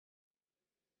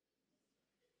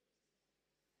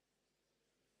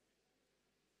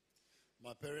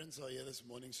My parents are here this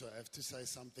morning, so I have to say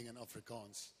something in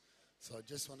Afrikaans. So I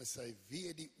just want to say, wie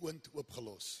het die oond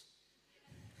oopgelos?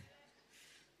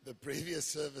 The previous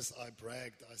service I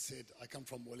bragged, I said, I come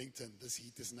from Wellington, this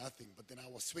heat is nothing. But then I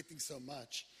was sweating so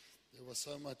much, there was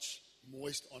so much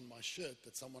moist on my shirt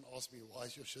that someone asked me, why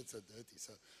is your shirt so dirty?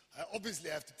 So I obviously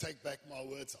have to take back my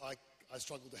words. I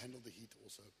struggle to handle the heat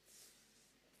also.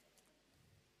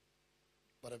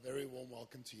 But a very warm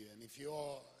welcome to you. And if you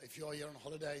are here on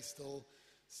holiday, still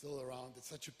around, it's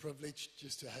such a privilege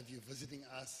just to have you visiting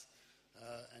us.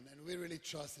 And we really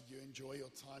trust that you enjoy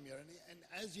your time here. And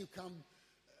as you come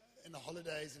in the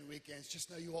holidays and weekends,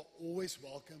 just know you are always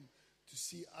welcome to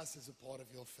see us as a part of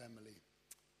your family.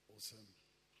 Awesome.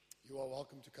 You are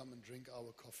welcome to come and drink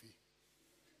our coffee.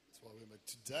 That's why we're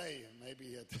today,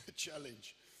 maybe a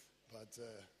challenge. But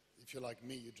if you're like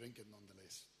me, you drink it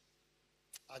nonetheless.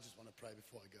 I just want to pray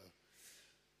before I go.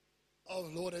 Oh,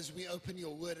 Lord, as we open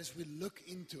your word, as we look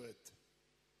into it,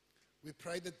 we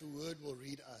pray that the word will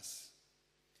read us.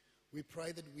 We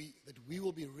pray that we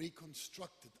will be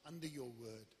reconstructed under your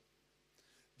word,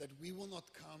 that we will not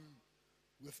come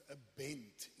with a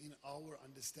bent in our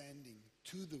understanding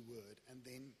to the word and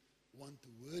then want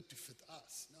the word to fit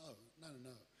us. No.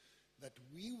 That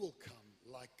we will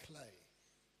come like clay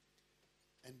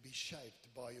and be shaped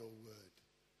by your word,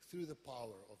 through the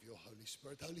power of your Holy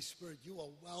Spirit. Holy Spirit, you are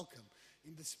welcome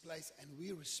in this place, and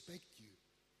we respect you,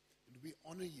 and we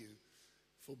honor you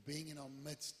for being in our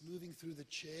midst, moving through the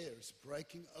chairs,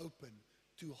 breaking open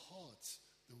to hearts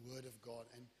the word of God,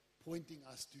 and pointing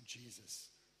us to Jesus.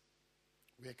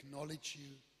 We acknowledge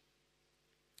you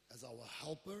as our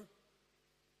helper,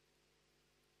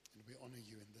 and we honor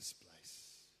you in this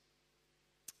place.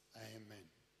 Amen.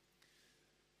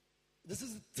 This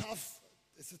is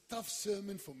It's a tough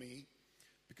sermon for me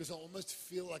because I almost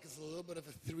feel like it's a little bit of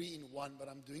a 3-in-1, but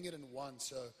I'm doing it in one.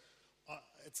 So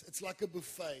it's like a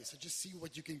buffet. So just see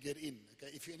what you can get in.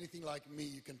 Okay, if you're anything like me,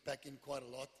 you can pack in quite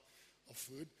a lot of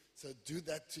food. So do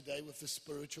that today with the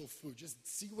spiritual food. Just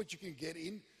see what you can get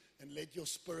in and let your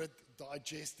spirit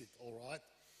digest it. All right.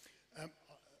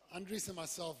 Andres and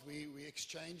myself, we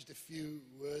exchanged a few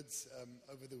words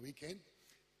over the weekend.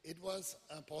 It was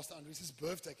Pastor Andres'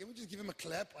 birthday. Can we just give him a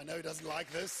clap? I know he doesn't like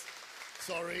this.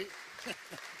 Sorry.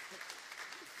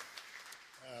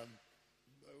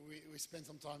 We spent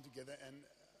some time together, and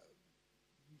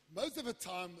most of the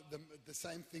time, the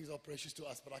same things are precious to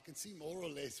us, but I can see more or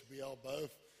less we are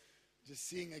both just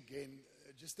seeing again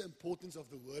just the importance of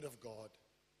the Word of God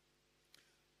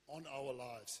on our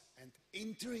lives and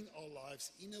entering our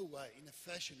lives in a way, in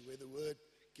a fashion where the Word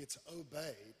gets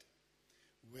obeyed,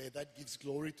 where that gives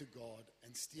glory to God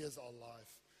and steers our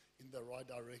life in the right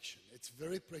direction. It's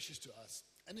very precious to us,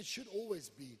 and it should always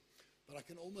be, but I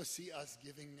can almost see us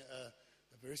giving a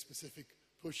very specific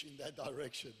push in that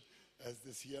direction as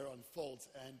this year unfolds.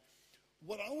 And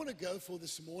what I want to go for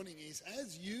this morning is,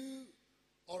 as you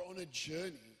are on a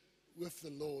journey with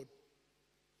the Lord,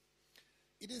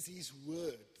 it is His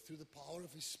Word, through the power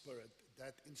of His Spirit,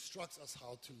 that instructs us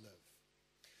how to live.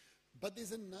 But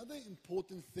there's another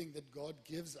important thing that God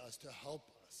gives us to help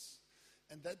us,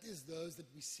 and that is those that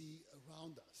we see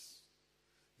around us,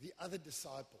 the other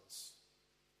disciples.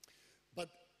 But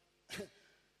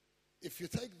if you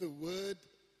take the Word,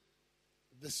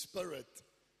 the Spirit,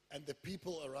 and the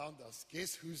people around us,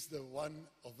 guess who's the one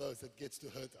of those that gets to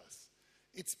hurt us?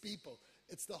 It's people.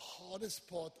 It's the hardest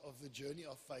part of the journey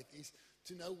of faith, is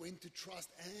to know when to trust,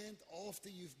 and after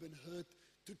you've been hurt,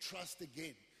 to trust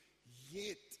again.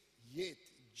 Yet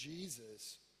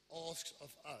Jesus asks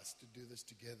of us to do this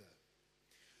together.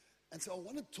 And so I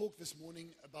want to talk this morning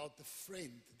about the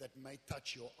friend that may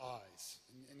touch your eyes.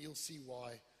 And you'll see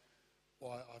why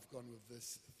I've gone with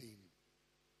this theme.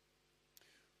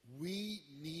 We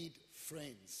need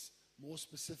friends. More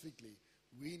specifically,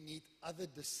 we need other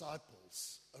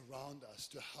disciples around us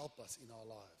to help us in our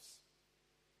lives.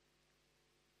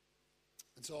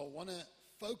 And so I want to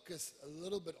focus a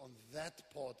little bit on that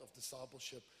part of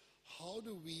discipleship. How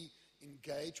do we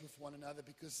engage with one another?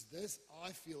 Because this,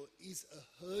 I feel, is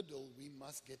a hurdle we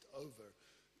must get over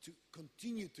to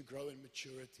continue to grow in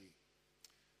maturity.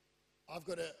 I've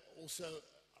got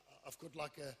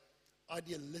like a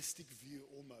idealistic view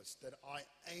almost that I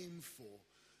aim for,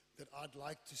 that I'd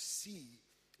like to see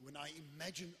when I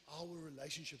imagine our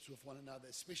relationships with one another,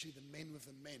 especially the men with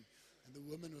the men and the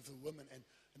women with the women,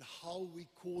 and how we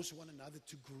cause one another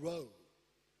to grow.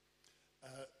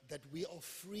 That we are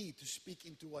free to speak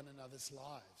into one another's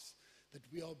lives, that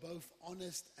we are both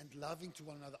honest and loving to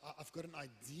one another. I've got an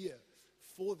idea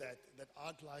for that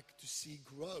I'd like to see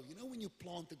grow. You know, when you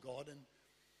plant a garden,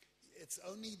 it's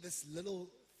only this little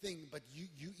thing, but you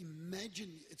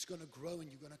imagine it's going to grow and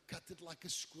you're going to cut it like a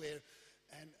square.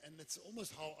 And it's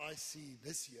almost how I see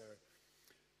this year.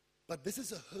 But this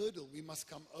is a hurdle we must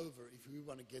come over if we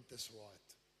want to get this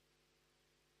right.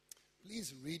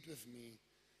 Please read with me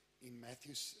in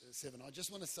Matthew 7. I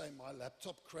just want to say my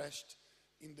laptop crashed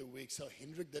in the week, so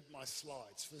Hendrik did my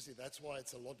slides. Firstly, that's why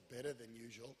it's a lot better than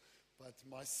usual. But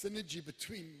my synergy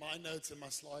between my notes and my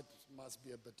slides might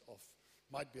be a bit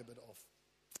off.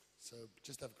 So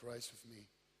just have grace with me.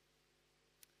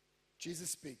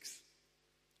 Jesus speaks,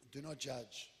 "Do not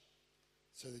judge,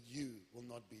 so that you will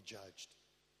not be judged.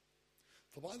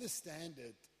 For by the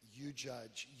standard you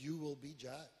judge, you will be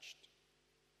judged.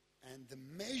 And the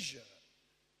measure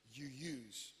you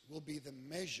use will be the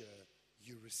measure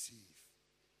you receive.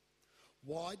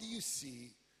 Why do you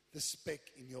see the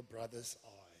speck in your brother's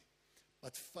eye,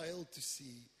 but fail to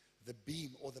see the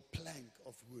beam or the plank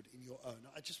of wood in your own?"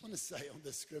 I just want to say on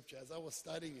this scripture, as I was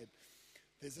studying it,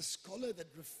 there's a scholar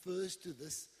that refers to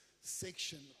this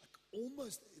section, like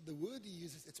almost, the word he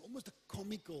uses, it's almost a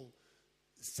comical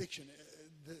section.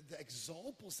 The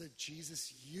examples that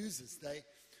Jesus uses,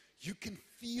 you can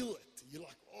feel it. You're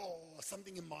like, oh,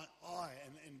 something in my eye.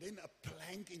 And then a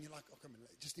plank, and you're like, okay,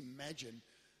 just imagine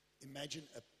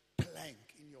a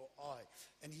plank in your eye.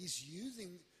 And he's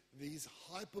using these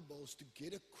hyperboles to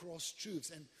get across truths.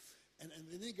 And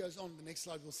then he goes on, the next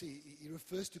slide we'll see, he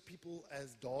refers to people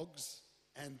as dogs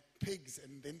and pigs,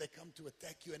 and then they come to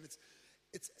attack you. And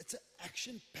it's an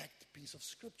action-packed piece of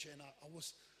scripture. And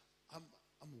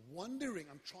I'm wondering,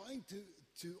 I'm trying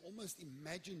to almost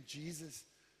imagine Jesus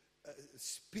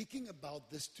speaking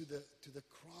about this to the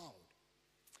crowd.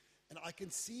 And I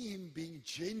can see him being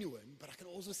genuine, but I can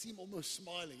also see him almost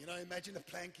smiling. Imagine a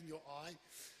plank in your eye.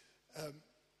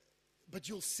 But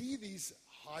you'll see these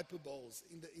hyperboles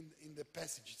in the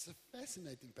passage. It's a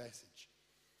fascinating passage.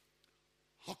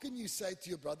 How can you say to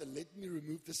your brother, "Let me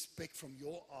remove the speck from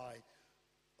your eye,"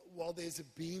 while there's a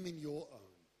beam in your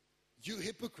own? You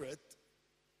hypocrite,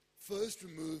 first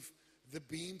remove the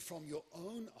beam from your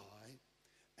own eye,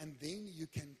 and then you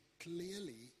can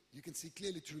see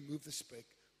clearly to remove the speck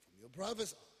from your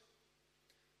brother's eye.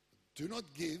 Do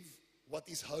not give what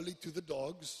is holy to the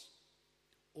dogs,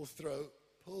 or throw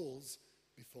pearls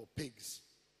before pigs.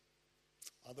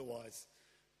 Otherwise,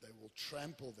 they will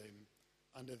trample them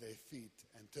under their feet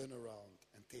and turn around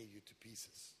and tear you to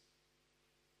pieces.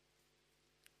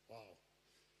 Wow,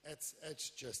 that's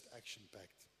just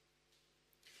action-packed.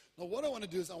 Now, what I want to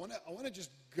do is I want to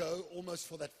just go almost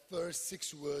for that first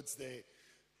 6 words there,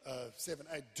 7,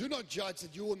 8. Do not judge,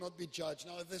 that you will not be judged.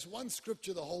 Now, if there's one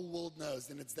scripture the whole world knows,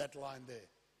 then it's that line there.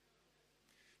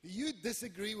 If you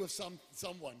disagree with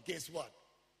someone, guess what?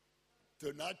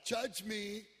 Do not judge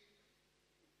me.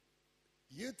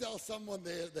 You tell someone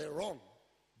they're wrong.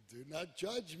 Do not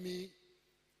judge me.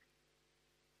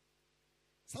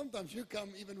 Sometimes you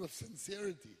come even with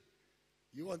sincerity.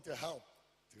 You want to help.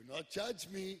 Do not judge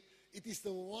me. It is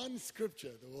the one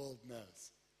scripture the world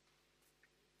knows,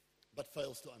 but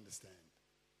fails to understand.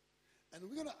 And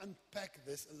we're going to unpack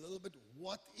this a little bit.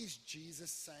 What is Jesus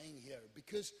saying here?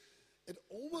 Because it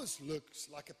almost looks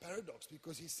like a paradox,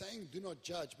 because he's saying do not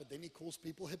judge, but then he calls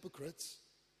people hypocrites,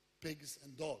 pigs,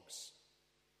 and dogs.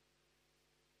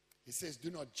 He says do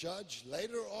not judge.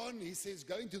 Later on, he says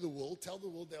go into the world, tell the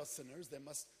world they are sinners, they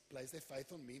must place their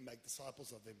faith on me, make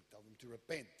disciples of them, tell them to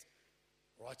repent.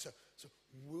 Right, so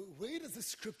where does the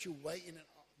scripture weigh in?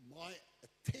 My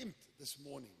attempt this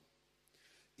morning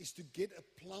is to get a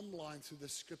plumb line through the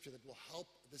scripture that will help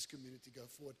this community go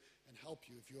forward and help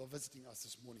you if you are visiting us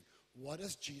this morning. What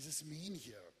does Jesus mean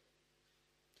here?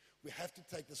 We have to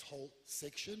take this whole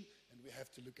section and we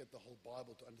have to look at the whole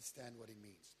Bible to understand what he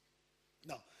means.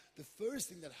 Now, the first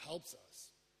thing that helps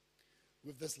us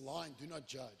with this line, do not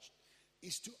judge,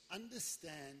 is to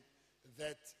understand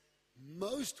that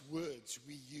most words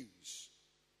we use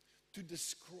to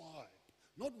describe,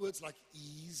 not words like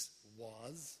ease,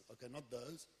 was, okay, not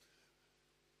those,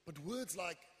 but words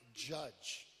like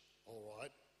judge, all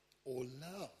right, or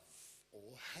love,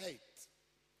 or hate,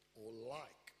 or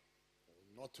like,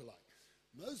 or not to like.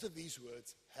 Most of these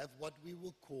words have what we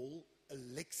will call a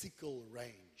lexical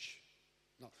range.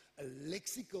 Now, a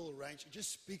lexical range, it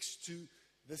just speaks to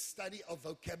the study of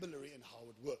vocabulary and how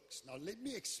it works. Now, let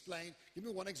me explain. Give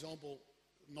me one example,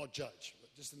 not judge,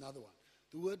 but just another one.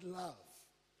 The word love.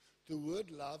 The word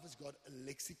love has got a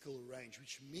lexical range,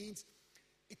 which means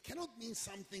it cannot mean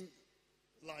something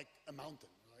like a mountain.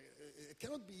 Right? It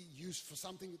cannot be used for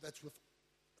something that's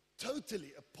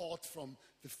totally apart from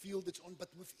the field it's on, but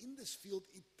within this field,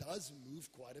 it does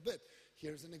move quite a bit.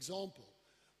 Here's an example.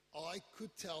 I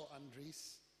could tell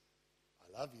Andres,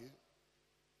 I love you,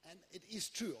 And it is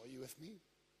true. Are you with me?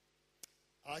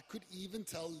 I could even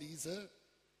tell Lisa,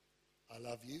 I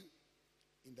love you.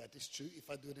 And that is true. If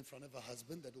I do it in front of a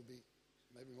husband, that will be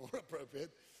maybe more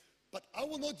appropriate. But I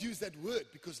will not use that word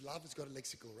because love has got a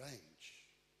lexical range.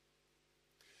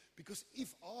 Because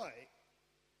if I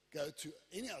go to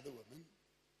any other woman,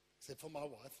 except for my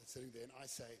wife that's sitting there, and I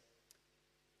say,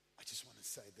 I just want to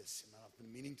say this, and I've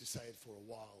been meaning to say it for a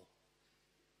while.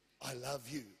 I love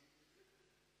you.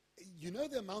 You know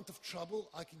the amount of trouble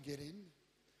I can get in?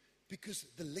 Because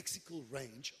the lexical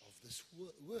range of this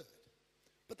word.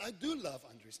 But I do love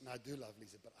Andres, and I do love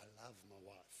Lisa, but I love my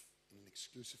wife in an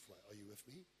exclusive way. Are you with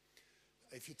me?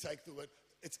 If you take the word,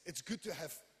 it's good to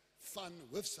have fun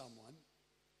with someone,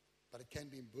 but it can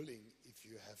be bullying if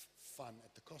you have fun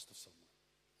at the cost of someone.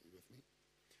 Are you with me?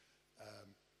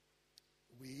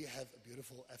 We have a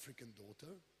beautiful African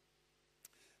daughter.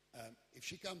 If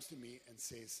she comes to me and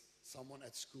says, someone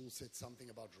at school said something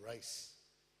about race,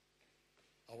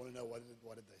 I want to know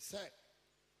what did they say.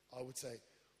 I would say,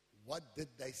 what did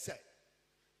they say?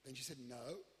 Then she said,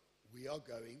 no, we are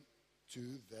going to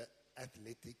the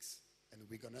athletics and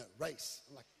we're going to race.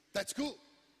 I'm like, that's cool.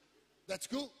 That's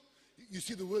cool. You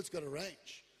see, the word's got a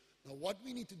range. Now, what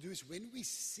we need to do is when we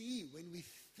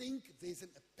think there's an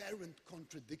apparent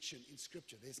contradiction in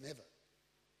Scripture, there's never.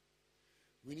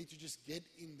 We need to just get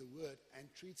in the Word and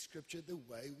treat Scripture the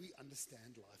way we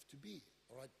understand life to be.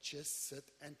 All right, just sit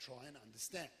and try and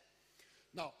understand.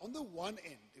 Now, on the one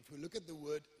end, if we look at the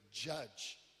word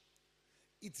judge,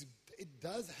 it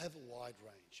does have a wide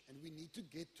range, and we need to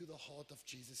get to the heart of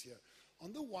Jesus here.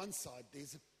 On the one side,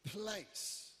 there's a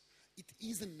place. It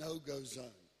is a no-go zone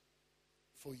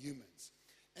for humans,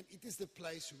 and it is the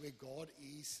place where God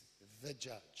is the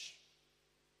judge.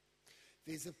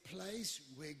 There's a place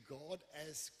where God,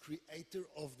 as creator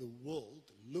of the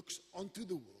world, looks onto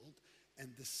the world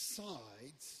and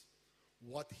decides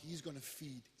what he's going to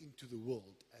feed into the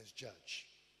world as judge.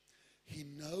 He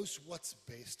knows what's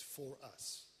best for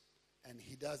us, and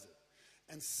he does it.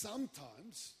 And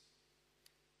sometimes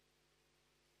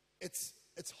it's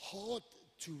hard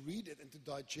to read it and to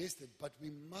digest it, but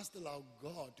we must allow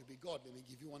God to be God. Let me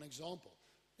give you one example.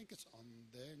 I think it's on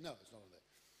there. No, it's not on there.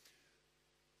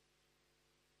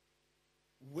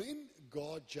 When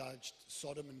God judged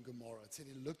Sodom and Gomorrah, it said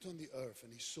he looked on the earth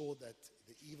and he saw that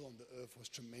the evil on the earth was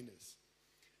tremendous.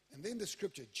 And then the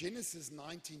scripture, Genesis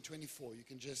 19:24, you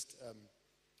can just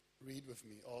read with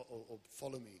me or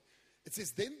follow me. It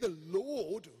says, then the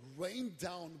Lord rained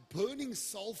down burning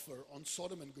sulfur on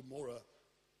Sodom and Gomorrah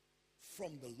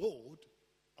from the Lord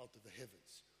out of the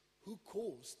heavens. Who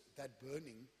caused that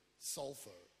burning sulfur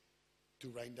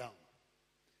to rain down?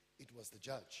 It was the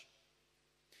judge.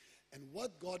 And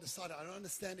what God decided, I don't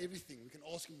understand everything. We can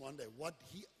ask him one day what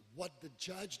the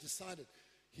judge decided.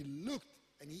 He looked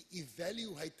and he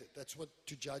evaluated. That's what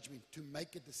to judge means, to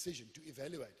make a decision, to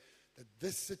evaluate that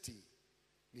this city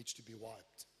needs to be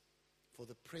wiped for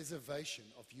the preservation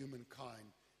of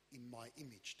humankind in my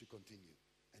image to continue.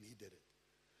 And he did it.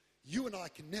 You and I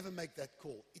can never make that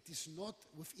call. It is not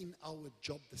within our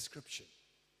job description.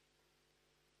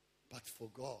 But for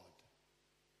God,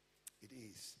 it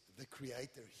is. The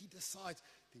Creator, he decides.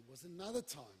 There was another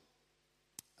time.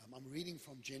 I'm reading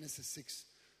from Genesis 6,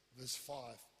 verse 5.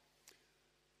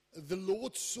 The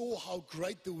Lord saw how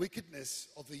great the wickedness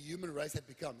of the human race had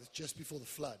become. It's just before the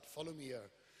flood. Follow me here.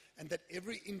 And that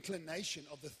every inclination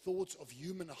of the thoughts of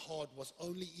human heart was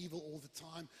only evil all the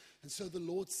time. And so the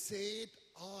Lord said,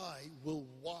 I will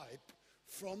wipe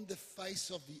from the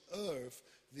face of the earth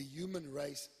the human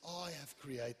race I have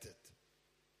created.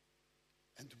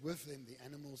 And with them the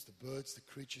animals, the birds, the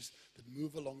creatures that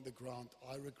move along the ground,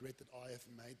 I regret that I have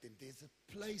made them. There's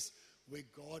a place where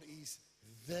God is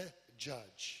the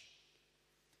judge.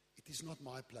 It is not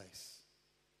my place.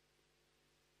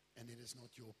 And it is not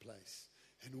your place.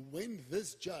 And when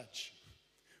this judge,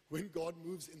 when God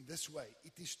moves in this way,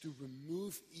 it is to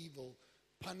remove evil,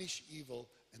 punish evil,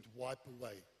 and wipe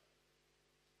away.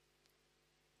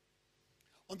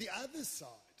 On the other side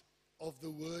of the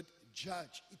word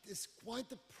judge, it is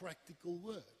quite a practical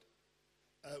word.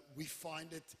 We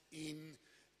find it in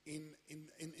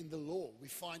the law. We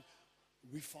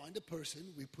find a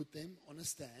person, we put them on a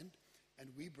stand, and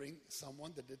we bring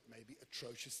someone that did maybe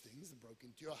atrocious things and broke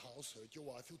into your house, hurt your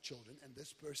wife, your children, and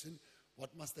this person,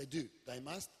 what must they do? They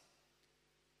must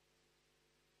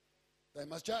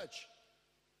judge.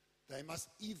 They must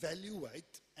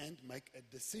evaluate and make a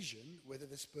decision whether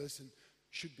this person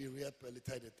should be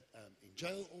rehabilitated in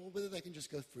jail or whether they can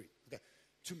just go free. Okay.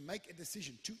 To make a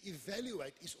decision, to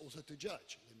evaluate is also to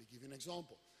judge. Let me give you an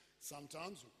example.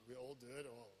 Sometimes we all do it,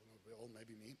 or we all,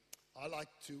 maybe me, I like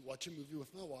to watch a movie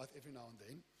with my wife every now and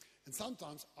then, and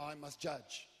sometimes I must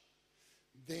judge.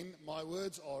 Then my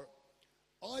words are,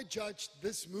 I judged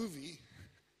this movie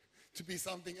to be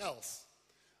something else.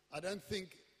 I don't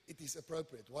think it is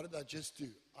appropriate. What did I just do?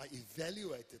 I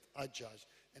evaluated, I judged,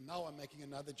 and now I'm making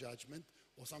another judgment,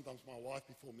 or sometimes my wife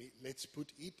before me, let's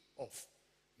put it off.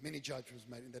 Many judgments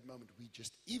made in that moment. We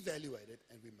just evaluated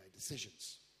and we made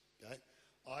decisions. Okay?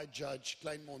 I judge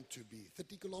Kleinmond to be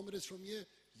 30 kilometers from here.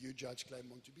 You judge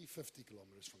Kleinmond to be 50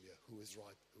 kilometers from here. Who is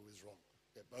right? Who is wrong?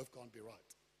 They both can't be right.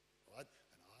 Right?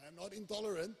 And I am not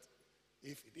intolerant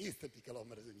if it is 30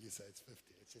 kilometers and you say it's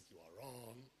 50. It's just you are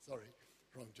wrong. Sorry,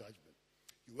 wrong judgment.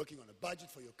 You're working on a budget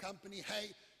for your company.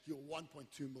 Hey, you're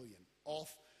 1.2 million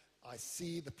off. I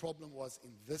see the problem was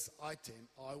in this item.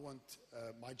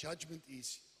 My judgment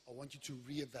is, I want you to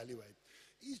reevaluate.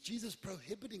 Is Jesus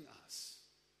prohibiting us?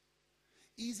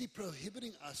 Is he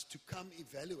prohibiting us to come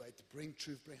evaluate, bring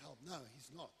truth, bring help? No,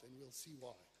 he's not, and we'll see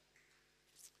why.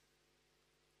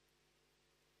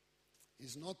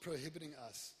 He's not prohibiting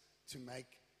us to make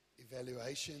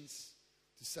evaluations,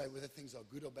 to say whether things are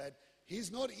good or bad.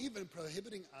 He's not even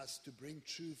prohibiting us to bring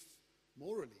truth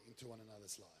morally into one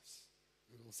another's lives.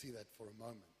 We will see that for a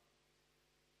moment.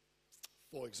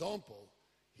 For example,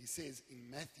 he says in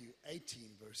Matthew 18,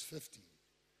 verse 15,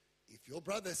 if your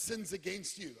brother sins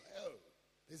against you, oh,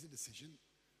 there's a decision.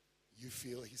 You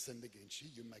feel he sinned against you.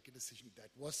 You make a decision that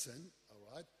was sin, all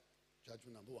right?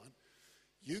 Judgment number one.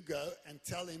 You go and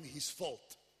tell him his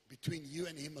fault between you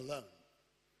and him alone.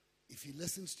 If he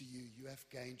listens to you, you have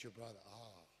gained your brother.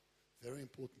 Very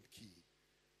important key.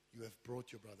 You have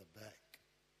brought your brother back.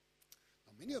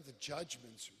 Now, many of the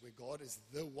judgments where God is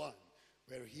the one,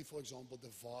 where he, for example,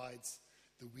 divides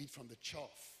the wheat from the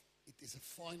chaff, it is a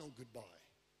final goodbye.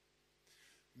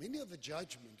 Many of the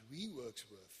judgment we works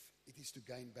with, it is to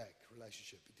gain back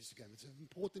relationship. It is to gain. It's an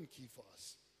important key for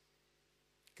us.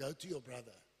 Go to your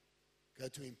brother. Go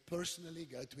to him personally.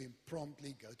 Go to him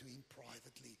promptly. Go to him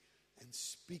privately. And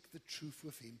speak the truth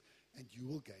with him, and you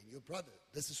will gain your brother.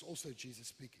 This is also Jesus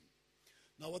speaking.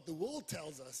 Now, what the world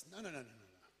tells us, no.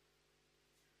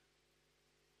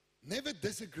 Never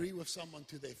disagree with someone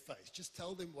to their face. Just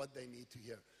tell them what they need to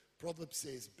hear. Proverbs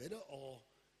says, better are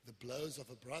the blows of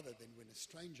a brother than when a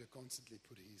stranger constantly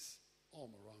put his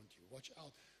arm around you. Watch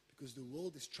out, because the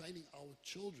world is training our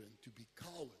children to be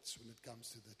cowards when it comes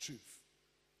to the truth.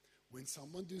 When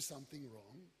someone does something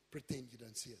wrong, pretend you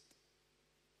don't see it.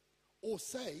 Or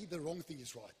say the wrong thing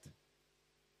is right.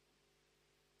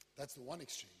 That's the one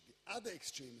extreme. The other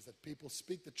extreme is that people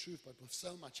speak the truth, but with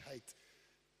so much hate.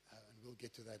 And we'll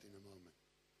get to that in a moment.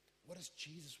 What does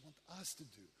Jesus want us to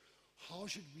do? How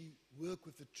should we work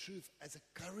with the truth as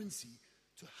a currency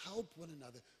to help one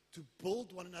another, to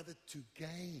build one another, to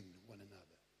gain one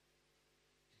another?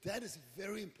 That is a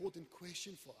very important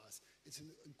question for us. It's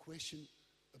an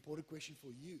important question for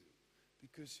you,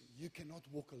 because you cannot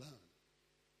walk alone.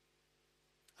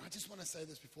 I just want to say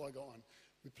this before I go on.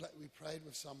 We prayed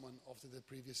with someone after the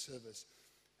previous service,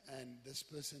 and this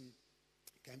person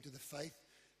came to the faith,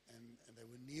 and they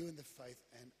were new in the faith,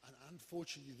 and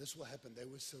unfortunately this will happen. They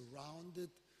were surrounded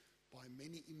by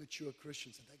many immature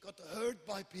Christians, and they got hurt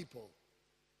by people.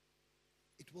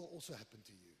 It will also happen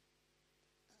to you.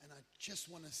 And I just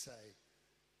want to say,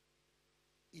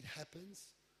 it happens,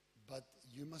 but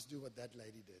you must do what that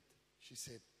lady did. She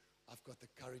said, I've got the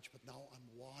courage, but now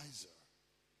I'm wiser.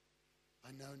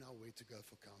 I know now where to go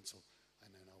for counsel. I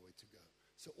know now where to go.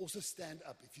 So also stand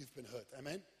up if you've been hurt.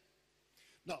 Amen?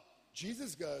 Now,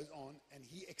 Jesus goes on and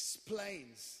he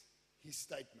explains his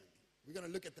statement. We're going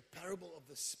to look at the parable of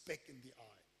the speck in the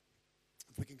eye.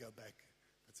 If we can go back.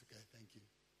 That's okay. Thank you.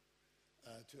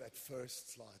 To that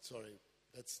first slide. Sorry.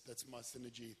 That's my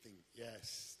synergy thing.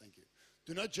 Yes. Thank you.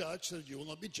 Do not judge so that you will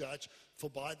not be judged. For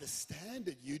by the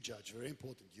standard you judge, very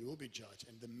important, you will be judged.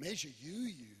 And the measure you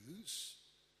use,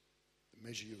 the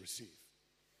measure you receive.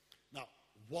 Now,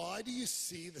 why do you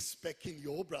see the speck in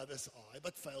your brother's eye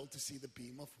but fail to see the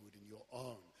beam of wood in your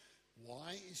own?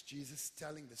 Why is Jesus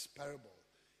telling this parable?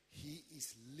 He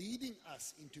is leading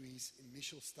us into his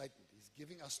initial statement. He's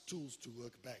giving us tools to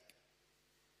work back.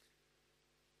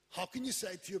 How can you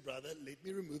say to your brother, let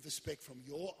me remove the speck from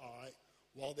your eye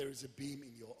while there is a beam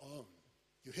in your own?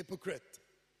 You hypocrite.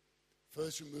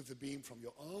 First remove the beam from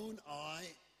your own eye,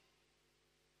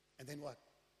 and then what?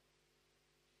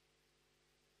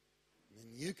 And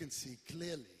then you can see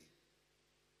clearly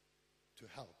to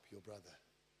help your brother,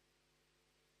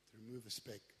 to remove a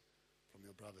speck from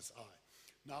your brother's eye.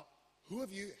 Now, who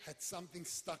of you had something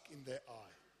stuck in their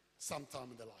eye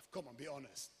sometime in their life? Come on, be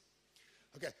honest.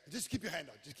 Okay, just keep your hand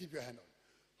out. Just keep your hand out.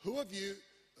 Who of you,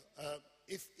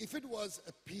 if it was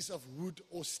a piece of wood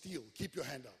or steel, keep your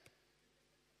hand up.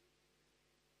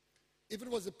 If it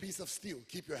was a piece of steel,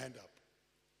 keep your hand up.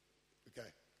 Okay,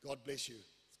 God bless you.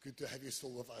 It's good to have you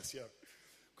still with us here.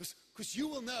 Because you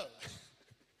will know.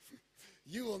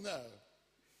 You will know.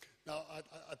 Now,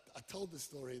 I told the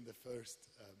story in the first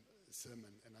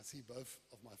sermon, and I see both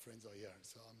of my friends are here,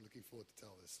 so I'm looking forward to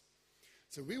tell this.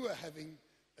 So we were having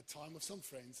a time with some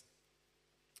friends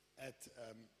at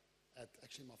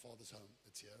actually my father's home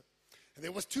that's here. And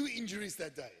there was 2 injuries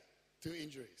that day, 2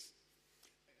 injuries.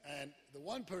 And the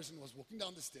one person was walking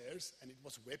down the stairs, and it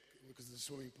was wet because of the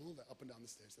swimming pool. They're up and down the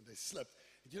stairs, and they slipped.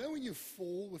 And you know when you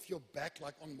fall with your back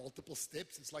like on multiple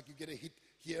steps, it's like you get a hit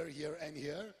here, here, and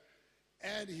here.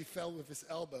 And he fell with his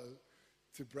elbow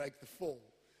to break the fall.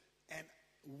 And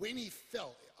when he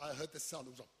fell, I heard the sound. It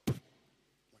was like,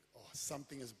 oh,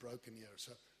 something is broken here.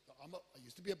 So I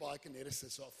used to be a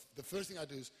biokineticist, so the first thing I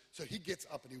do is, so he gets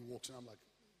up and he walks, and I'm like,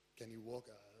 can he walk?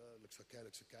 Looks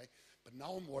okay. But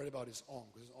now I'm worried about his arm,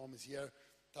 because his arm is here,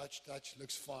 touch,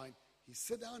 looks fine. He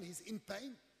sit down, he's in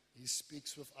pain. He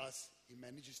speaks with us. He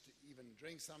manages to even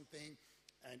drink something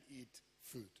and eat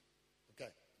food. Okay,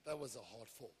 that was a hard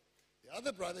fall. The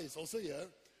other brother is also here,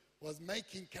 was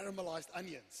making caramelized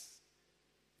onions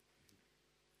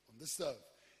on the stove.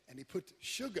 And he put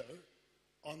sugar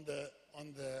on the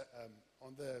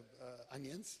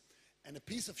onions, and a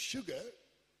piece of sugar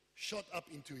shot up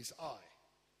into his eye.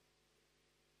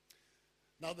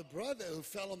 Now the brother who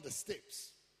fell on the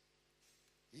steps,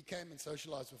 he came and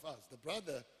socialized with us. The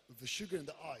brother with the sugar in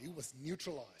the eye, he was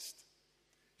neutralized.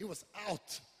 He was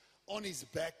out on his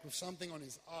back with something on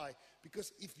his eye,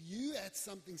 because if you had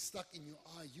something stuck in your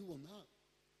eye, you will know.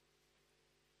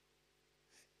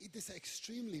 It is an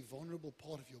extremely vulnerable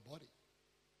part of your body.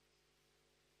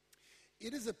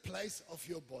 It is a place of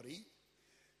your body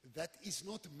that is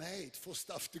not made for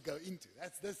stuff to go into.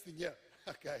 That's this thing here.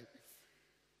 Okay.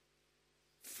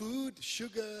 Food,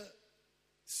 sugar,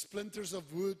 splinters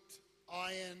of wood,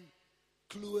 iron,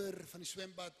 kloor van die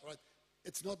swembad, right?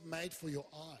 It's not made for your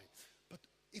eye. But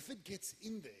if it gets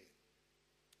in there,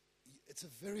 it's a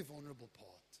very vulnerable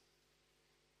part.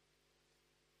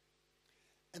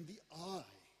 And the eye,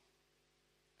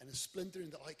 and a splinter in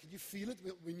the eye, can you feel it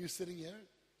when you're sitting here?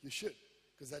 You should,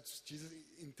 because that's Jesus'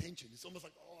 intention. It's almost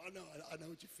like, oh, I know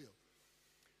what you feel.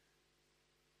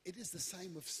 It is the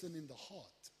same with sin in the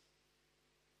heart.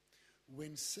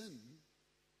 When sin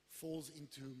falls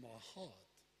into my heart,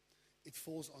 it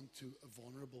falls onto a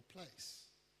vulnerable place.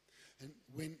 And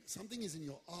when something is in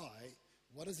your eye,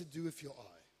 what does it do with your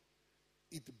eye?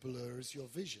 It blurs your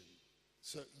vision.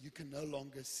 So you can no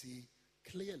longer see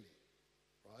clearly,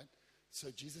 right? So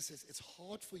Jesus says it's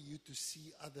hard for you to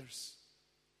see others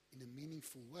in a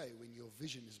meaningful way when your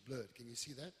vision is blurred. Can you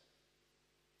see that?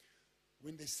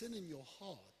 When there's sin in your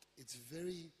heart, it's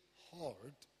very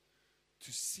hard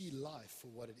to see life for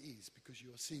what it is, because you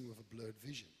are seeing with a blurred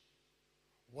vision.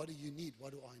 What do you need?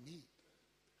 What do I need?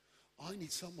 I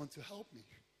need someone to help me.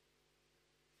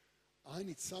 I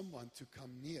need someone to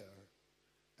come near,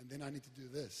 and then I need to do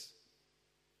this.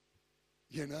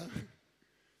 You know?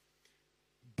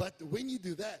 But when you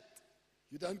do that,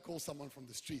 you don't call someone from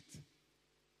the street.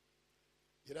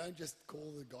 You don't just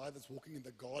call the guy that's walking in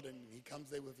the garden and he comes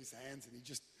there with his hands and he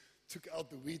just took out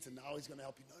the weeds and now he's going to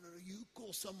help you. No, you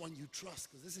call someone you trust,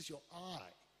 because this is your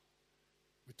eye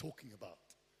we're talking about.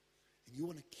 And you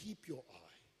want to keep your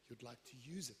eye. You'd like to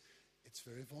use it. It's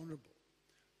very vulnerable.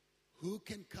 Who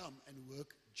can come and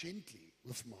work gently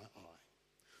with my eye?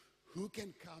 Who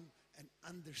can come and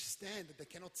understand that they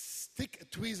cannot stick a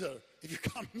tweezer? If you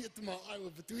come near to my eye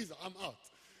with a tweezer, I'm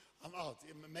out.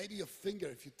 Maybe your finger,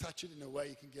 if you touch it in a way,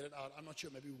 you can get it out. I'm not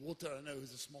sure. Maybe water. I don't know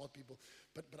who's the smart people.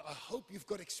 But I hope you've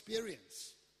got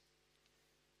experience.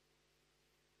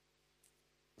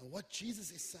 Now, what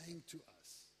Jesus is saying to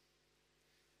us,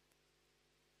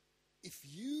 if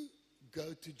you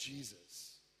go to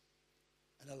Jesus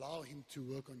and allow him to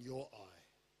work on your eye,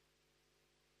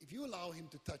 if you allow him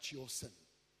to touch your sin,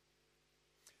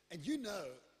 and you know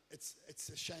it's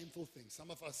a shameful thing.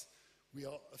 Some of us, we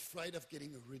are afraid of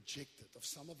getting rejected, of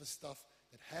some of the stuff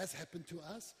that has happened to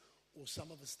us, or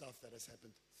some of the stuff that has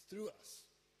happened through us.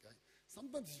 Okay?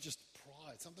 Sometimes it's just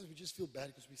pride. Sometimes we just feel bad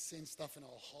because we sense stuff in our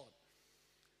heart.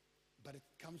 But it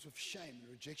comes with shame and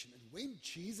rejection. And when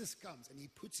Jesus comes and he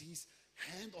puts his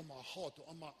hand on my heart or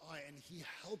on my eye and he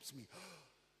helps me,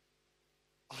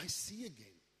 I see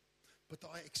again. But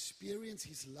I experience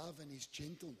his love and his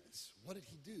gentleness. What did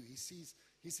he do? He says,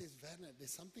 Werner,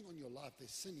 there's something on your life.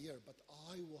 There's sin here, but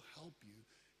I will help you.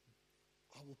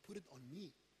 I will put it on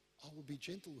me. I will be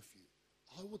gentle with you.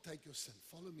 I will take your sin.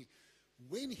 Follow me.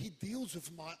 when he deals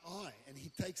with my eye and he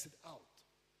takes it out,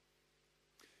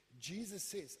 Jesus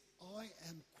says, I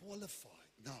am qualified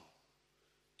now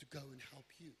to go and help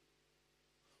you.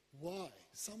 Why?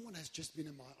 Someone has just been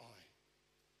in my eye,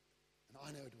 and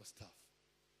I know it was tough.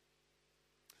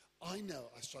 I know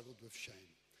I struggled with shame.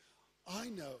 I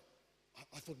know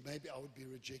I thought maybe I would be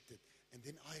rejected, and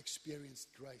then I experienced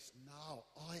grace. Now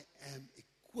I am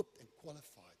equipped and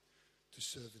qualified to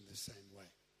serve in the same way.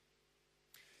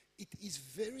 It is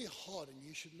very hard, and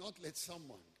you should not let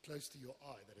someone close to your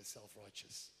eye that is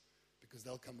self-righteous, because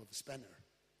they'll come with a spanner,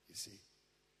 you see.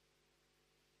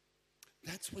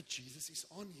 That's what Jesus is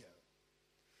on here.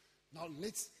 Now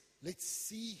let's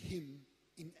see him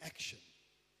in action.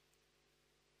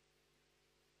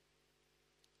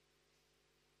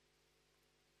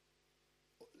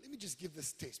 Let me just give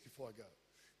this test before I go.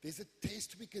 There's a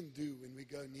test we can do when we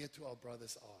go near to our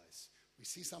brother's eyes. We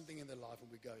see something in their life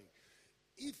and we're going.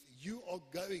 If you are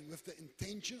going with the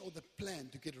intention or the plan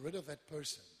to get rid of that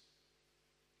person,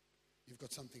 you've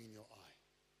got something in your eye.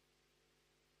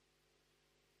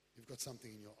 You've got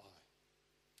something in your eye.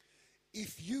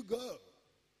 If you go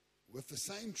with the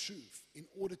same truth in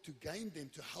order to gain them,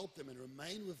 to help them and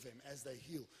remain with them as they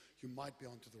heal, you might be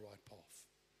onto the right path.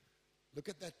 Look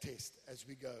at that test as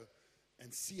we go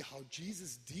and see how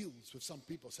Jesus deals with some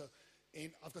people. So,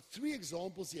 and I've got 3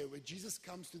 examples here where Jesus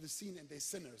comes to the scene and they're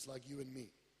sinners like you and me.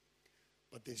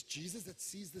 But there's Jesus that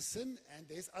sees the sin and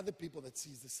there's other people that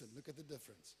sees the sin. Look at the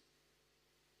difference.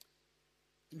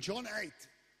 In John 8,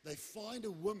 they find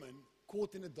a woman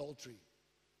caught in adultery.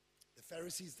 The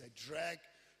Pharisees, they drag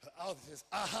her out. It says,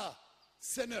 aha,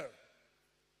 sinner.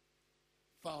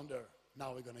 Found her.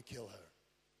 Now we're going to kill her.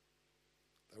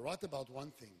 They're right about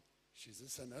one thing. She's a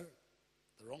sinner.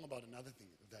 They're wrong about another thing.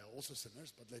 They are also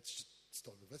sinners, but let's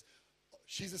start with this.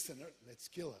 She's a sinner. Let's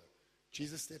kill her.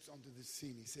 Jesus steps onto the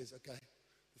scene. He says, okay,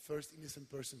 the first innocent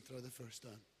person, throw the first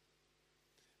stone.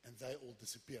 And they all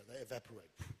disappear. They evaporate.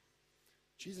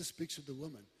 Jesus speaks to the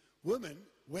woman. Woman,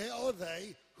 where are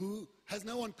they who, has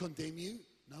no one condemned you?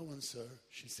 No one, sir,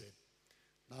 she said.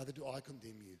 Neither do I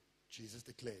condemn you, Jesus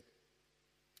declared.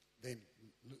 Then,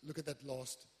 look at that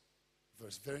last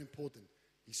verse, very important.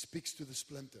 He speaks to the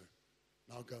splinter.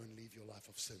 Now go and leave your life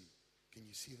of sin. Can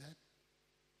you see that?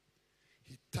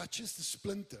 He touches the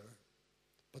splinter,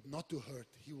 but not to hurt.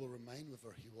 He will remain with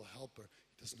her. He will help her.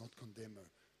 He does not condemn her.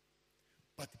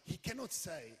 But he cannot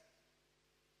say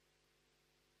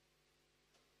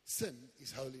sin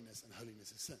is holiness and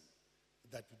holiness is sin.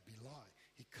 That would be lie.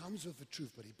 He comes with the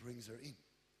truth, but he brings her in.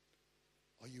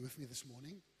 Are you with me this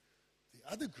morning?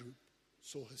 The other group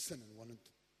saw her sin and wanted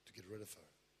to get rid of her.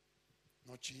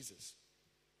 Not Jesus.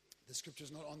 The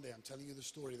scripture's not on there. I'm telling you the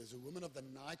story. There's a woman of the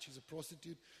night. She's a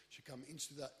prostitute. She comes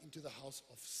into the house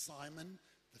of Simon,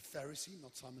 the Pharisee,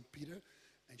 not Simon Peter.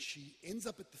 And she ends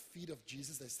up at the feet of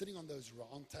Jesus. They're sitting on those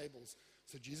round tables.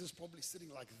 So Jesus probably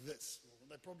sitting like this.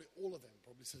 They're probably, all of them,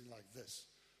 probably sitting like this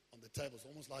on the tables,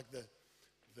 almost like the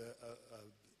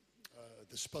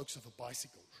spokes of a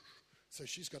bicycle. So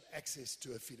she's got access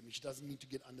to her feet. I mean, she doesn't need to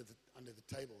get under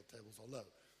the table. The tables are low.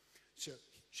 So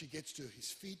she gets to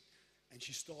his feet and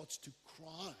she starts to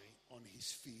cry on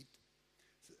his feet.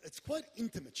 So it's quite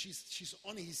intimate. She's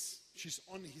on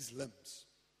his limbs.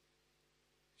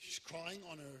 She's crying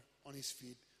on his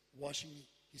feet, washing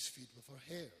his feet with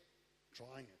her hair,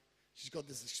 drying it. She's got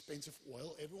this expensive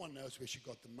oil. Everyone knows where she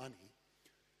got the money.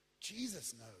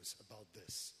 Jesus knows about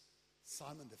this.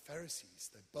 Simon, the Pharisees,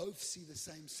 they both see the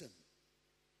same sin.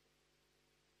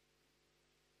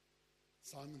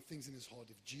 Simon thinks in his heart,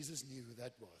 if Jesus knew who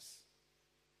that was,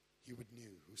 he would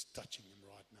know who's touching him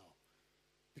right now.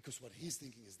 Because what he's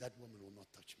thinking is, that woman will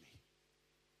not touch me.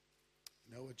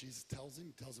 You know what Jesus tells him?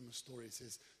 He tells him a story. He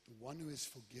says, the one who is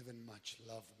forgiven much,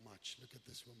 love much. Look at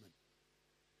this woman.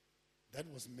 That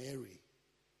was Mary.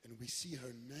 And we see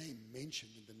her name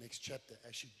mentioned in the next chapter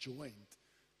as she joined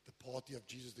the party of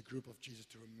Jesus, the group of Jesus,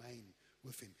 to remain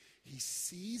with him. He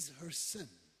sees her sin,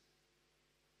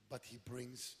 but he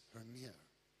brings her near.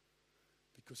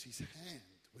 Because his hand,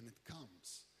 when it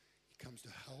comes to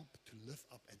help, to lift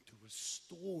up, and to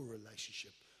restore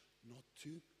relationship, not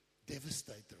to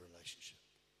devastate the relationship.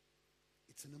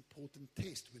 It's an important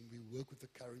test when we work with the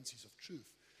currencies of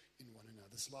truth in one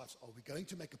another's lives. Are we going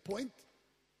to make a point?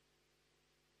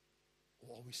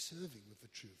 Or are we serving with the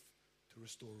truth to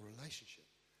restore a relationship?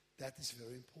 That is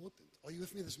very important. Are you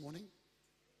with me this morning?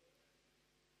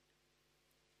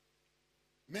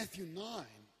 Matthew 9,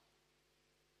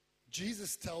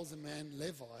 Jesus tells a man,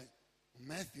 Levi, or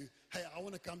Matthew, hey, I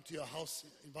want to come to your house,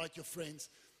 invite your friends.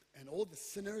 And all the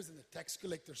sinners and the tax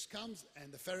collectors comes,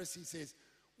 and the Pharisee says,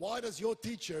 why does your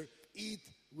teacher eat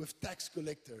with tax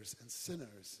collectors and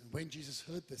sinners. And when Jesus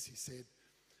heard this, he said,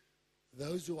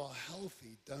 those who are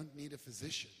healthy don't need a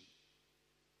physician,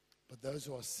 but those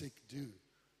who are sick do.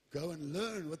 Go and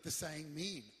learn what the saying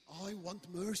means. I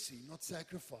want mercy, not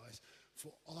sacrifice,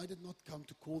 for I did not come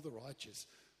to call the righteous,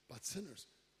 but sinners.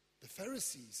 The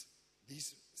Pharisees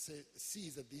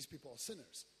sees that these people are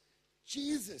sinners.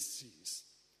 Jesus sees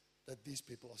that these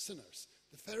people are sinners.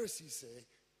 The Pharisees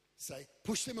say,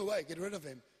 push them away, get rid of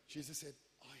them. Jesus said,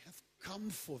 I have come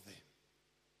for them.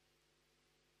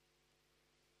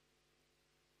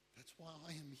 That's why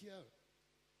I am here.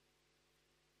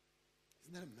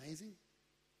 Isn't that amazing?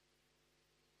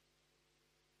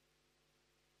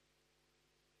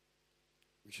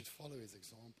 We should follow his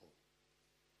example.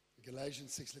 In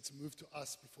Galatians 6, let's move to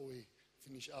us before we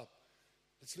finish up.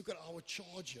 Let's look at our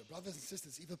charge here. Brothers and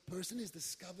sisters, if a person is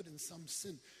discovered in some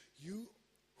sin, you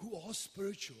who are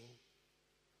spiritual,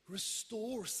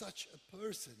 restore such a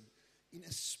person in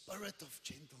a spirit of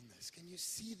gentleness. Can you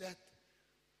see that?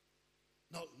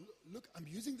 Now, look, I'm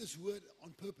using this word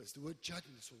on purpose. The word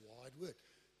judgment is a wide word.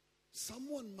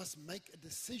 Someone must make a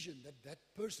decision that that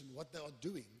person, what they are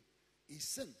doing, is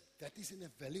sin. That is an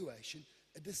evaluation,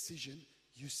 a decision.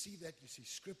 You see that, you see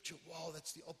scripture, wow,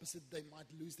 that's the opposite. They might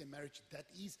lose their marriage. That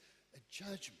is a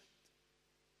judgment.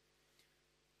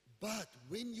 But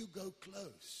when you go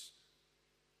close,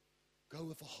 go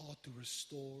with a heart to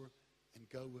restore and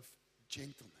go with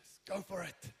gentleness. Go for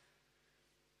it.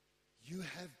 You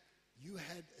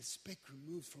had a speck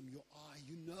removed from your eye.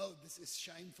 You know this is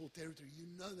shameful territory. You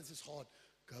know this is hard.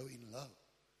 Go in low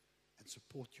and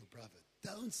support your brother.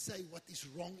 Don't say what is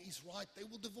wrong is right. They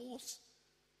will divorce.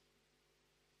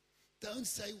 Don't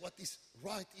say what is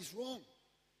right is wrong.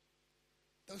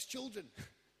 Those children.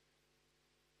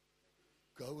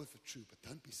 Go with the truth, but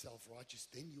don't be self-righteous.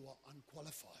 Then you are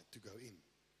unqualified to go in.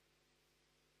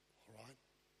 All right?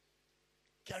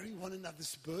 Carry one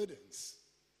another's burdens.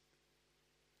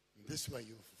 In this way,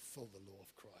 you will fulfill the law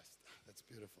of Christ. That's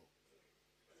beautiful.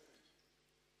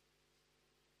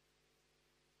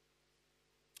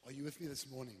 Are you with me this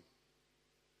morning?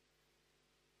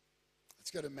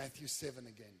 Let's go to Matthew 7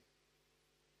 again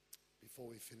before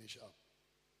we finish up.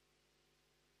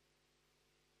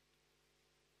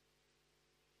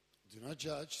 Do not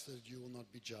judge so that you will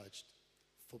not be judged.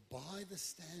 For by the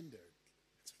standard,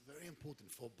 it's very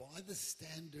important, for by the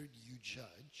standard you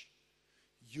judge,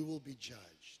 you will be judged.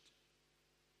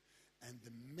 And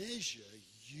the measure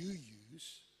you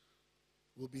use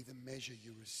will be the measure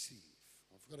you receive.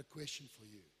 I've got a question for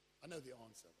you. I know the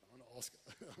answer, but I want to ask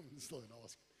it. I'm still going to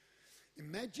ask it.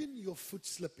 Imagine your foot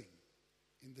slipping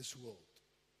in this world.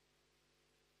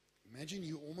 Imagine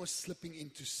you almost slipping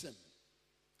into sin.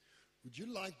 Would you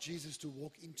like Jesus to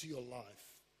walk into your life,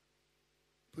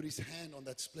 put his hand on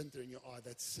that splinter in your eye,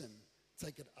 that sin,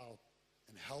 take it out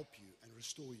and help you and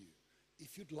restore you?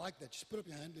 If you'd like that, just put up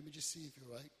your hand. Let me just see if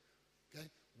you're right. Okay?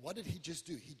 What did he just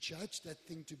do? He judged that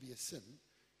thing to be a sin.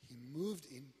 He moved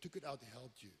in, took it out, and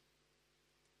helped you.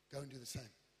 Go and do the same.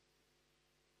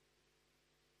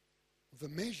 The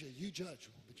measure you judge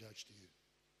will be judged to you.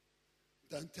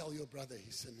 Don't tell your brother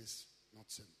his sin is not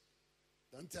sin.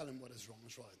 Don't tell him what is wrong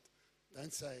is right.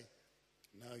 Don't say,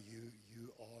 no,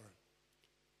 you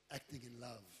are acting in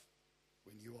love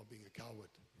when you are being a coward.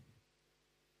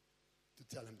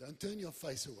 To tell him, don't turn your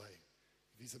face away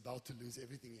if he's about to lose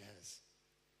everything he has.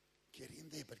 Get in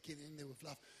there, but get in there with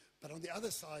love. But on the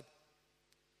other side,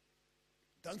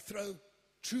 don't throw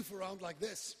truth around like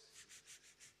this,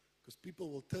 because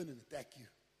people will turn and attack you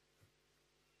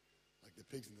like the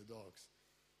pigs and the dogs.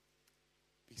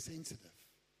 Be sensitive.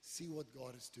 See what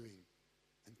God is doing.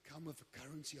 And come with a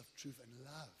currency of truth and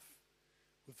love,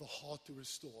 with a heart to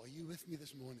restore. Are you with me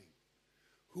this morning?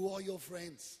 Who are your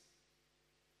friends?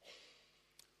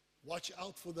 Watch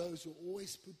out for those who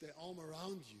always put their arm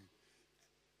around you.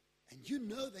 And you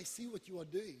know they see what you are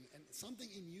doing. And something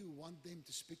in you want them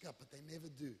to speak up, but they never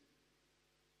do.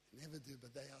 They never do,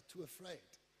 but they are too afraid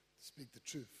to speak the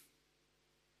truth.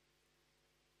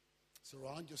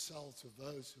 Surround yourselves with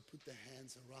those who put their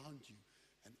hands around you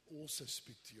and also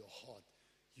speak to your heart.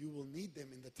 You will need them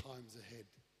in the times ahead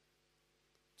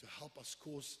to help us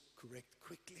course correct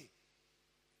quickly.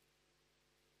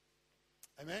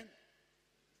 Amen?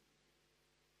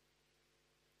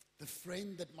 The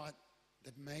friend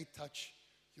that may touch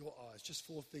your eyes. Just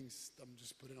 4 things I'm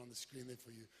just putting on the screen there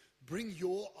for you. Bring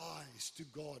your eyes to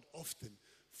God often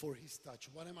for his touch.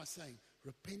 What am I saying?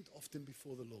 Repent often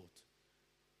before the Lord.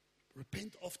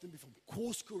 Repent often before him.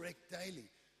 Course correct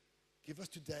daily. Give us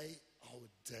today our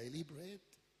daily bread.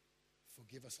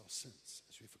 Forgive us our sins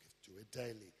as we forgive. Do it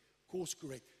daily. Course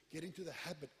correct. Get into the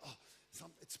habit.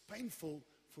 It's painful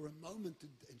for a moment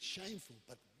and shameful,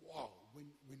 but wow,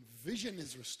 when vision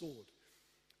is restored,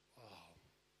 wow.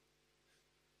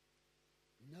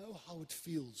 Know how it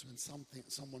feels when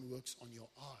someone works on your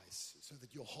eyes so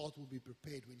that your heart will be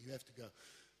prepared when you have to go.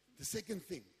 The second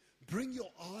thing, bring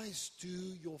your eyes to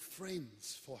your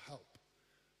friends for help.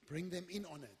 Bring them in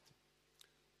on it.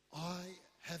 I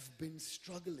have been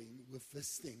struggling with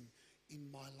this thing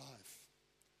in my life.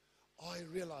 I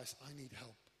realize I need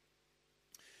help.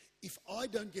 If I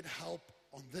don't get help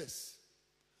on this,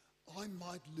 I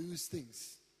might lose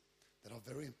things that are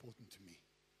very important to me.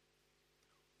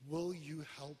 Will you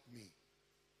help me?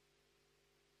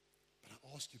 But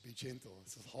I ask you, be gentle.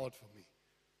 This is hard for me.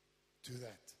 Do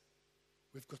that.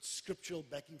 We've got scriptural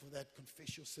backing for that.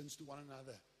 Confess your sins to one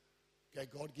another. Okay,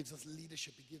 God gives us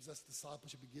leadership. He gives us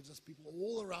discipleship. He gives us people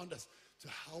all around us to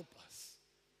help us.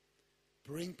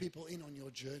 Bring people in on your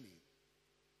journey.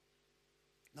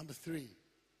 Number 3,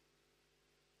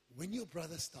 when your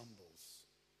brother stumbles,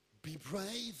 be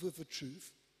brave with the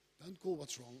truth. Don't call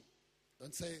what's wrong.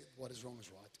 Don't say what is wrong is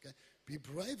right. Okay? Be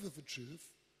brave with the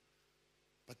truth,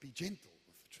 but be gentle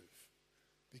with the truth.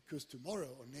 Because tomorrow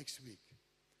or next week,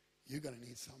 you're going to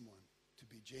need someone to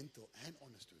be gentle and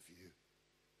honest with you.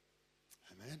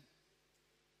 Amen?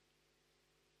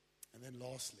 And then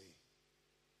lastly,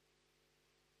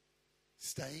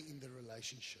 stay in the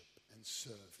relationship and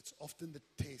serve. It's often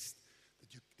the test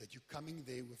that you're coming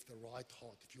there with the right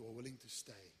heart, if you are willing to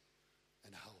stay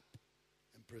and help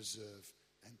and preserve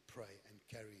and pray and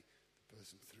carry the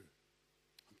person through.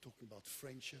 I'm talking about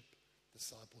friendship,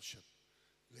 discipleship.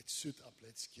 Let's suit up.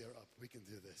 Let's gear up. We can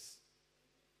do this.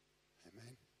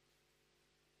 Amen.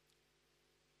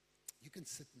 You can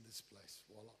sit in this place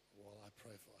while I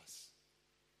pray for us.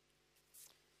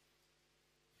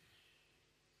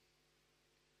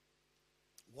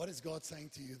 What is God saying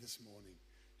to you this morning?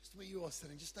 Just where you are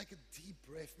sitting, just take a deep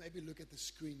breath. Maybe look at the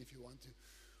screen if you want to.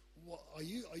 Are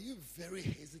you very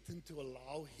hesitant to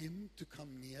allow Him to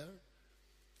come near?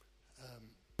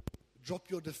 Drop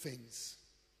your defense.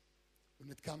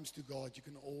 When it comes to God, you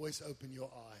can always open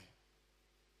your eye.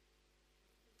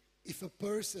 If a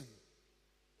person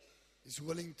is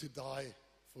willing to die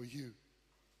for you,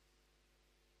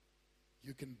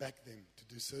 you can back them to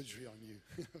do surgery on you.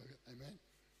 Amen?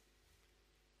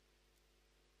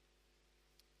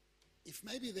 If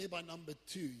maybe there by number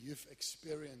 2, you've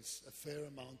experienced a fair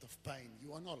amount of pain,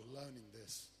 you are not alone in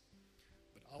this.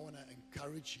 But I want to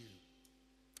encourage you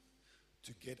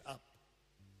to get up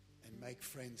and make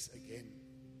friends again,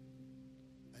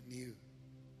 anew,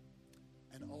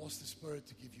 and ask the Spirit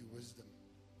to give you wisdom,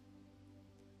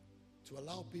 to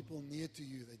allow people near to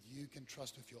you that you can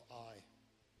trust with your eye,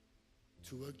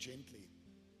 to work gently.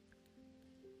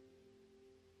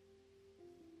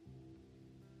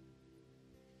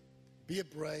 Be a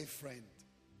brave friend.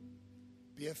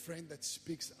 Be a friend that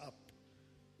speaks up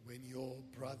when your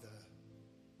brother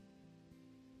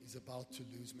is about to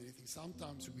lose many things.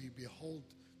 Sometimes we behold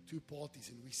 2 parties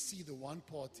and we see the one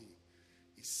party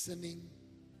is sinning,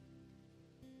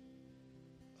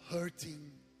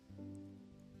 hurting,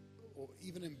 or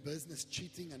even in business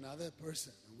cheating another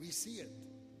person. And we see it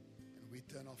and we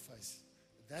turn our face.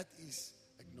 That is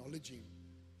acknowledging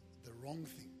the wrong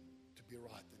thing to be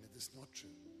right, and it is not true.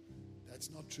 That's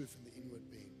not true from the inward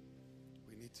being.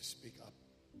 We need to speak up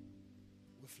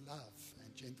with love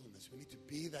and gentleness. We need to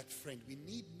be that friend. We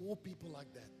need more people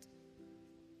like that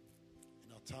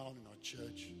in our town, in our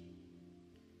church.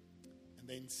 And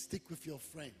then stick with your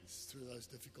friends through those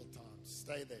difficult times.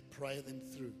 Stay there. Pray them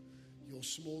through. Your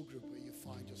small group where you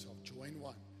find yourself, join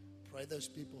one. Pray those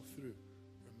people through.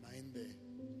 Remain there.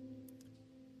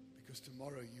 Because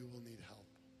tomorrow you will need help.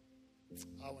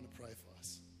 I want to pray for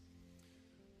us.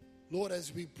 Lord,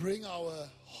 as we bring our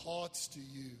hearts to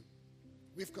you,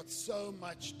 we've got so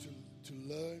much to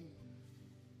learn.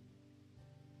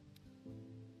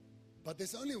 But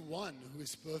there's only one who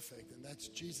is perfect, and that's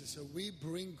Jesus. So we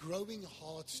bring growing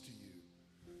hearts to you.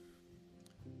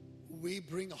 We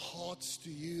bring hearts to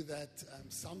you that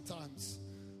sometimes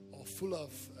are full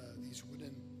of these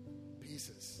wooden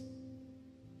pieces.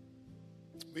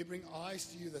 We bring eyes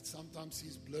to you that sometimes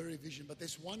sees blurry vision, but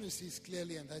there's one who sees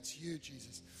clearly, and that's you,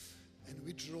 Jesus. And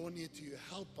we draw near to you.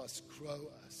 Help us, grow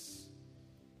us.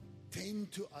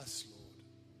 Tend to us, Lord.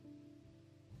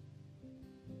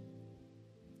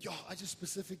 Yeah, I just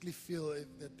specifically feel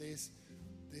that there's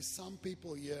some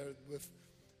people here with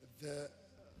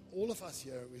all of us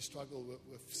here, we struggle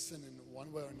with sin in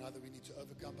one way or another we need to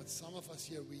overcome. But some of us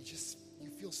here, you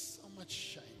feel so much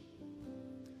shame.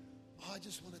 I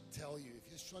just want to tell you, if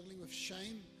you're struggling with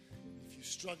shame, if you're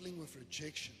struggling with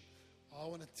rejection, I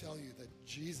want to tell you that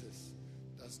Jesus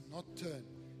does not turn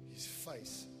his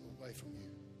face away from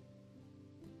you.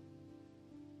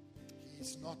 He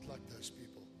is not like those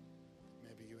people that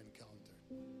maybe you encounter.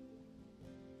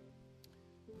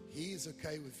 He is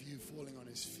okay with you falling on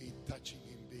his feet, touching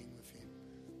him, being with him.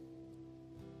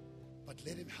 But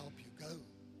let him help you.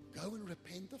 Go and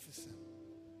repent of his sin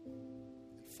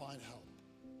and find help.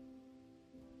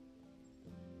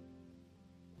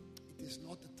 It is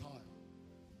not the time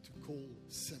to call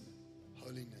sin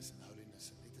holiness and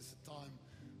holiness. It is a time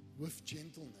with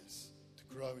gentleness to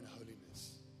grow in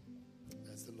holiness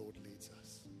as the Lord leads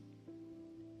us.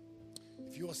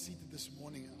 If you are seated this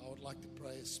morning, I would like to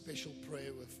pray a special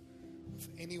prayer with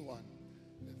anyone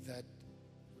that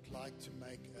would like to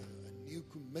make a new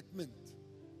commitment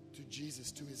to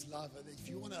Jesus, to his love. And if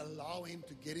you want to allow him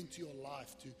to get into your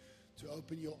life, to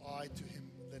open your eye to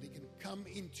him, that he can come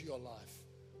into your life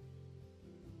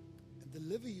and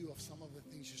deliver you of some of the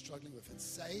things you're struggling with and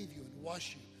save you and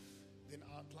wash you, then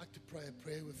I'd like to pray a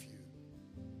prayer with you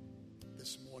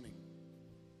this morning.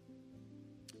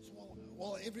 So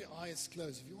while every eye is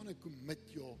closed, if you want to commit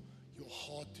your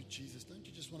heart to Jesus, don't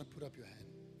you just want to put up your hand?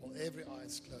 While every eye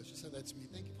is closed, just say, that's me.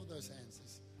 Thank you for those hands.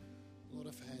 There's a lot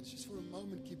of hands. Just for a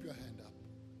moment, keep your hand up.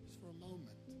 Just for a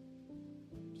moment.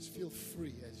 Just feel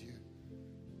free as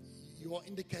you are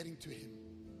indicating to him.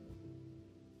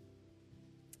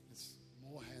 There's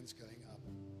more hands going up.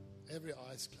 Every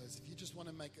eye is closed. If you just want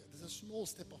to there's a small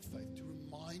step of faith to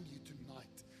remind you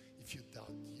tonight, if you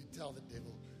doubt, you tell the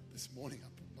devil, this morning I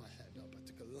put my hand up. I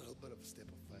took a little bit of a step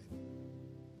of faith.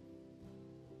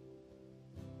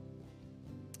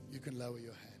 You can lower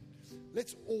your hand.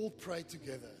 Let's all pray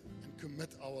together and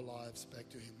commit our lives back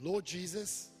to him. Lord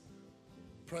Jesus,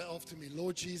 pray after me.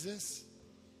 Lord Jesus,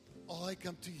 I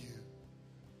come to you,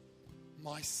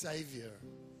 my Savior,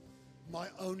 my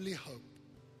only hope.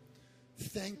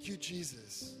 Thank you,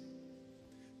 Jesus,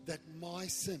 that my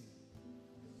sin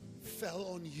fell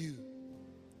on you,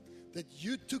 that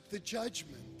you took the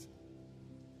judgment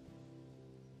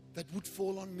that would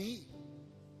fall on me,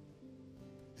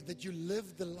 and that you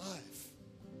lived the life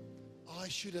I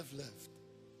should have lived.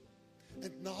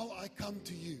 And now I come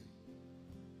to you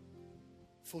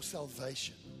for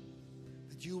salvation,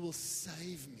 that you will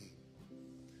save me.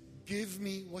 Give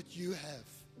me what you have,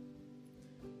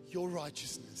 your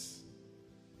righteousness,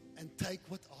 and take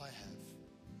what I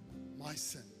have, my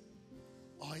sin.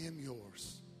 I am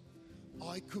yours.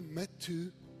 I commit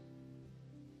to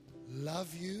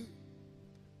love you,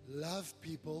 love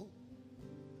people,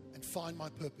 and find my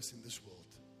purpose in this world.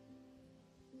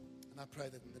 And I pray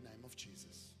that in the name of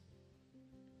Jesus.